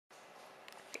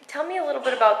Tell me a little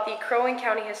bit about the Crow Wing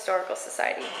County Historical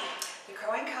Society. The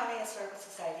Crow Wing County Historical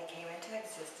Society came into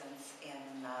existence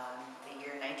in the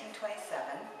year 1927,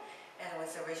 and it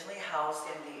was originally housed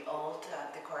in the old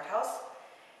the courthouse,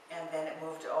 and then it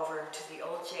moved over to the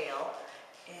old jail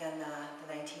in the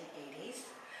 1980s,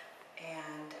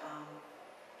 and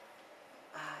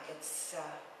it's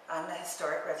on the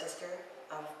historic register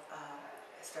of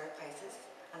historic places,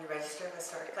 on the register of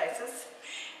historic places,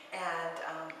 and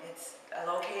it's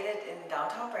located in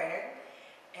downtown Brainerd,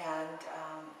 and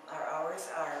our hours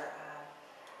are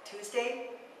Tuesday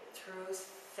through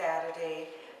Saturday,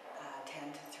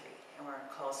 10 to 3, and we're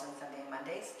closed on Sunday and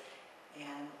Mondays,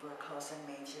 and we're closed on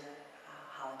major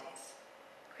holidays.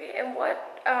 Okay, and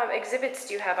what exhibits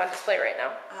do you have on display right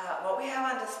now? What we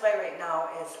have on display right now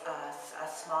is a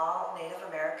small Native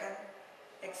American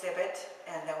exhibit,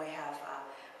 and then we have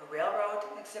a railroad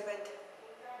exhibit,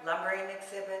 lumbering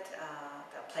exhibit,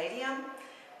 the Palladium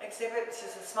exhibit, which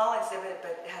is a small exhibit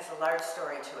but it has a large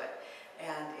story to it.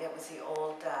 And it was the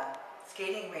old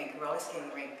skating rink, roller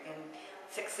skating rink in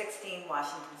 616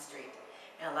 Washington Street,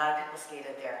 and a lot of people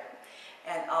skated there.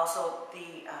 And also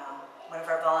the one of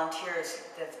our volunteers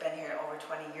that's been here over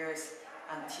 20 years,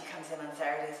 she comes in on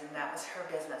Saturdays, and that was her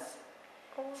business.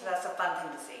 So that's a fun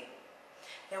thing to see.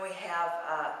 Then we have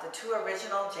the 2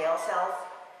 original jail cells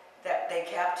that they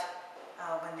kept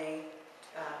when they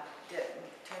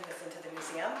turned this into the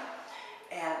museum.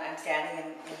 And I'm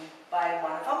standing by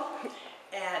one of them.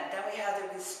 And then we have the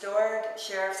restored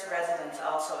sheriff's residence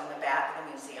also in the back of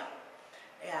the museum.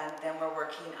 And then we're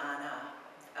working on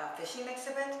a fishing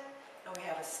exhibit, and we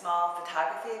have a small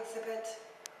photography exhibit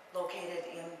located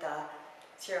in the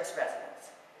sheriff's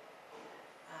residence.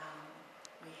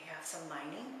 We have some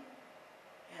mining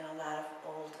and a lot of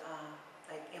old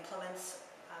like implements,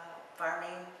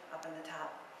 farming up in the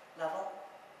top level.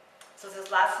 So there's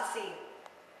lots to see.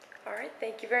 All right,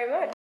 thank you very much.